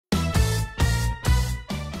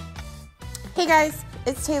Hey guys,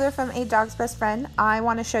 it's Taylor from A Dog's Best Friend. I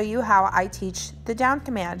want to show you how I teach the down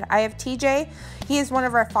command. I have TJ. He is one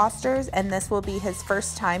of our fosters, and this will be his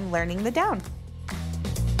first time learning the down.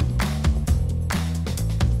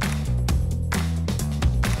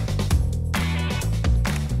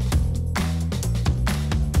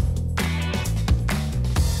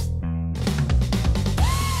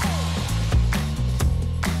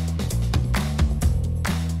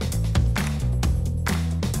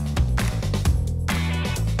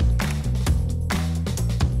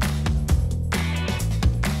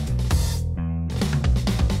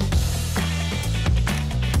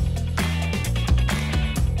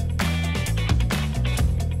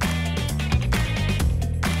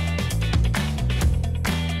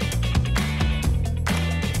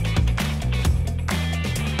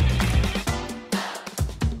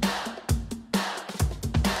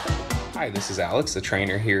 Hi, this is Alex, the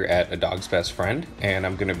trainer here at A Dog's Best Friend, and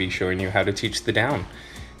I'm going to be showing you how to teach the down.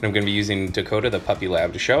 And I'm going to be using Dakota, the puppy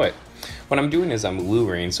lab, to show it. What I'm doing is I'm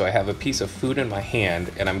luring, so I have a piece of food in my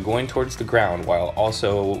hand, and I'm going towards the ground while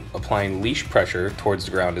also applying leash pressure towards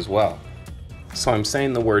the ground as well. So I'm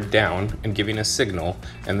saying the word down and giving a signal,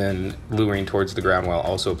 and then luring towards the ground while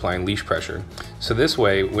also applying leash pressure. So this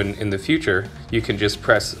way, when in the future, you can just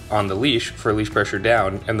press on the leash for leash pressure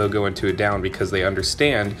down, and they'll go into a down because they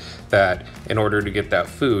understand that in order to get that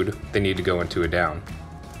food, they need to go into a down.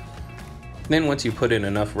 Then once you put in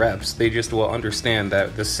enough reps, they just will understand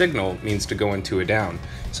that the signal means to go into a down.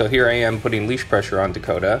 So here I am putting leash pressure on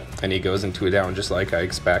Dakota, and he goes into a down just like I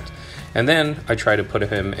expect. And then I try to put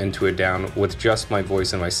him into a down with just my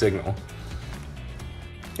voice and my signal.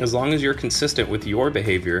 As long as you're consistent with your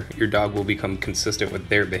behavior, your dog will become consistent with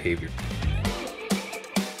their behavior.